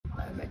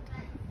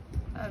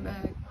I'm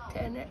a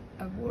tenant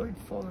of Ward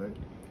 4.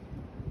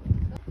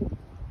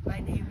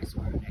 My name is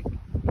Myrna.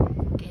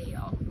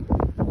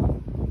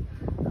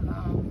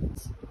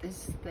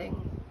 This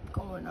thing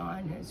going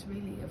on has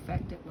really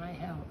affected my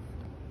health.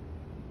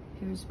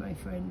 Here's my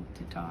friend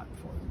to talk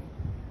for me.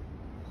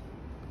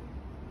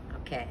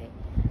 Okay.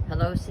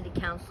 Hello, city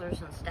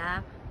councilors and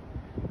staff.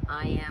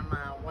 I am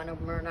one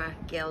of Myrna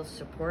Gale's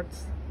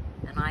supports,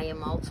 and I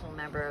am also a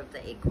member of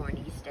the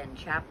ACORN East End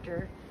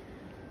chapter.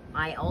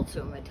 I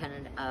also am a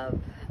tenant of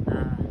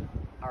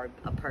our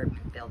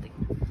apartment building.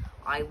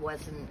 I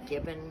wasn't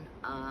given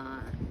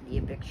the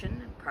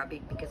eviction,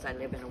 probably because I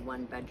live in a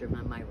one-bedroom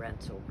and my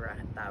rent's over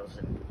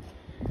 $1,000.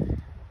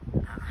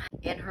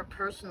 In her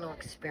personal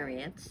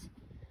experience,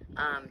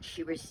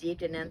 she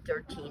received an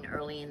N13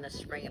 early in the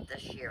spring of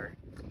this year.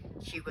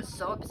 She was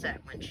so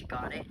upset when she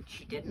got it.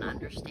 She didn't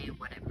understand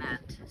what it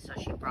meant, so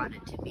she brought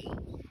it to me.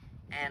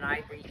 And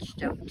I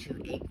reached out to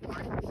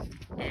ACORN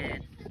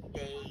and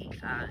they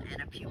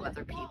and a few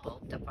other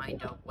people to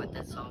find out what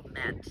this all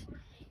meant.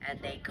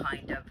 And they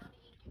kind of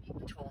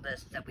told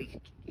us that we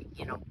could,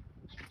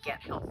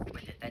 get help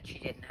with it, that she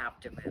didn't have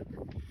to move.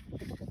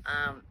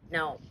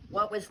 Now,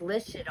 what was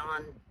listed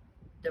on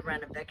the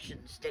rent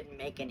evictions didn't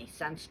make any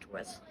sense to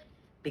us,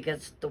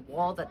 because the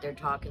wall that they're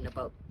talking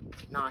about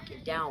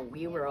knocking down,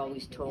 we were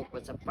always told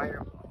was a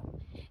firewall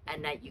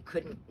and that you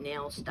couldn't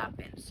nail stuff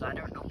in. So I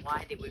don't know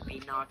why they would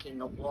be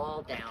knocking a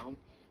wall down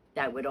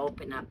that would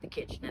open up the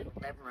kitchen and the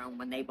living room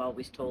when they've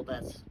always told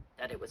us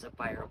that it was a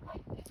firewall.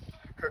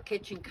 Her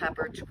kitchen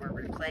cupboards were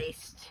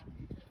replaced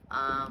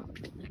a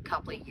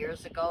couple of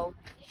years ago,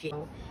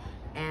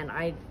 and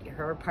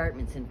her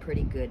apartment's in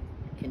pretty good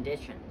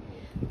condition.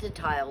 The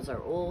tiles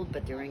are old,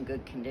 but they're in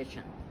good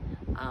condition.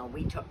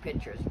 We took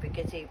pictures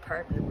because the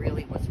apartment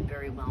really was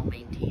very well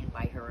maintained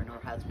by her and her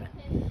husband.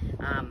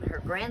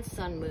 Her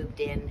grandson moved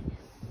in.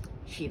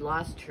 She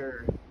lost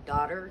her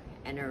daughter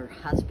and her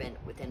husband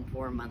within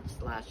 4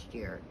 months last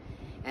year,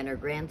 and her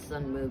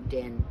grandson moved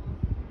in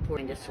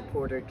to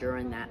support her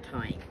during that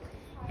time.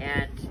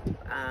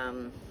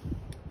 And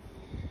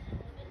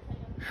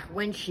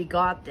when she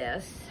got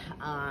this,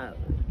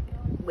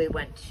 we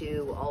went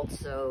to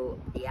also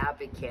the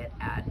advocate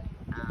at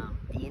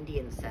the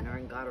Indian Center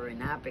and got her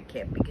an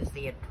advocate because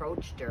they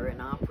approached her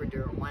and offered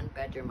her a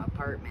one-bedroom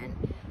apartment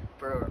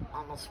for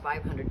almost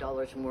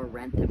 $500 more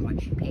rent than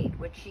what she paid,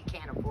 which she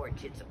can't afford.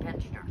 She's a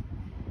pensioner.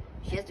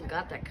 She hasn't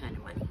got that kind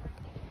of money.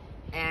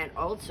 And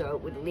also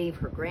it would leave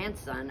her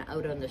grandson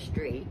out on the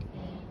street,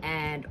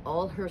 and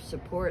all her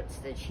supports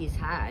that she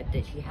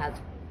has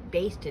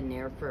based in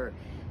there for,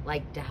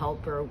 like, to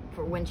help her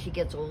for when she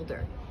gets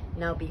older.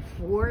 Now,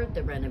 before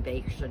the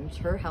renovations,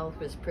 her health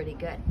was pretty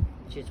good.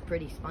 She's a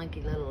pretty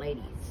spunky little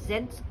lady.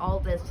 Since all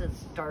this has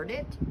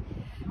started,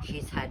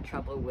 she's had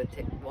trouble with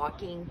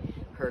walking.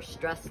 Her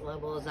stress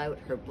level is out.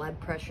 Her blood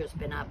pressure's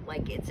been up.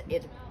 Like,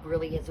 it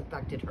really has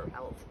affected her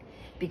health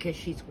because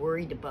she's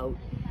worried about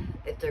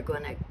if they're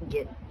going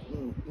to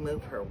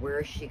move her. Where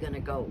is she going to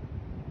go?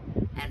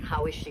 And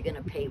how is she going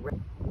to pay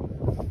rent?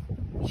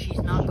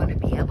 She's not going to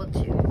be able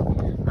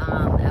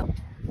to.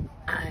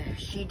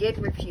 She did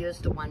refuse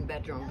the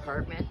one-bedroom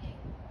apartment,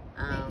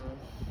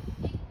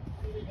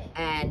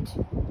 and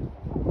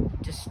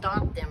to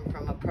stop them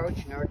from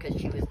approaching her because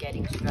she was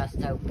getting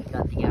stressed out, we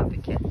got the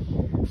advocate.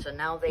 So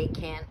now they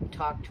can't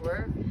talk to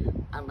her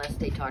unless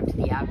they talk to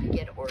the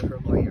advocate or her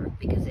lawyer,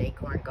 because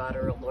ACORN got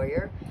her a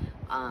lawyer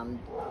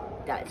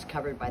that's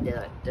covered by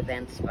the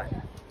defense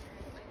fund.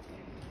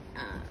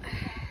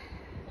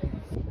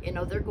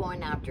 They're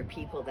going after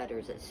people that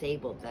are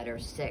disabled, that are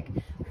sick,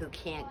 who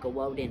can't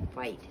go out and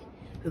fight,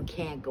 who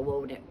can't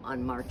go out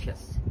on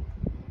marches.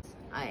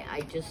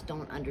 I just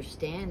don't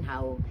understand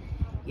how,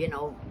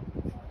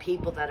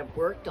 people that have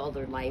worked all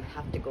their life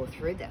have to go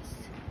through this.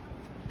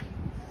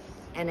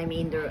 And I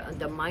mean,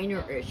 the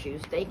minor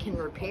issues, they can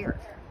repair.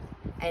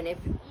 And if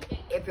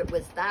it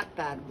was that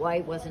bad,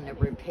 why wasn't it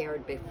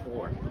repaired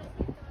before?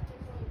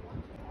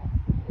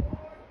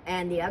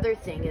 And the other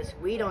thing is,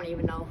 we don't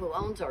even know who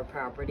owns our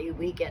property.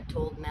 We get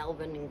told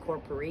Melvin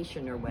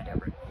Incorporation or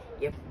whatever.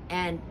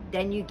 And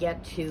then you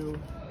get to,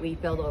 we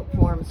filled out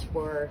forms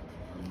for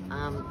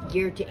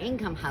geared to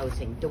income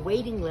housing. The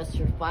waiting list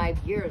for 5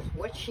 years.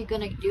 What's she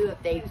gonna do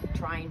if they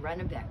try and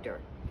renovate her?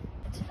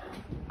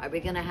 Are we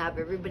gonna have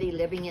everybody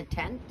living in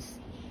tents?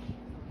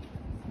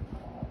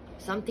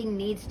 Something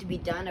needs to be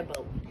done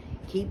about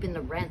keeping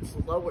the rents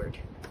lowered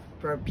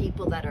for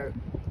people that are,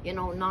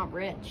 not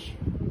rich.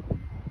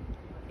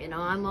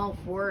 I'm all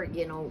for,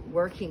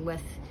 working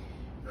with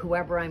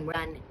whoever I'm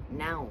run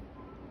now.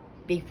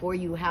 Before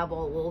you have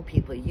all old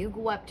people, you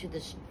go up to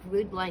the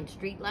food line,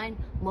 street line,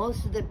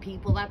 most of the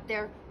people up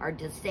there are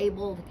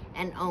disabled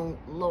and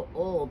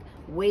old,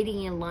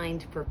 waiting in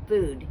lines for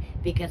food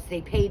because they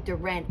paid their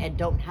rent and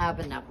don't have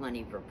enough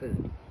money for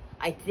food.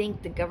 I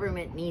think the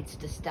government needs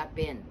to step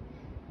in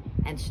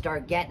and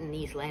start getting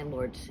these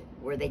landlords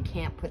where they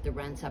can't put the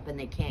rents up and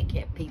they can't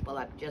get people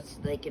up just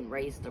so they can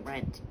raise the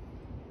rent.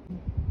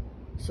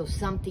 So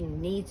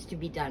something needs to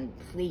be done.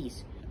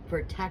 Please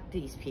protect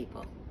these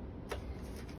people.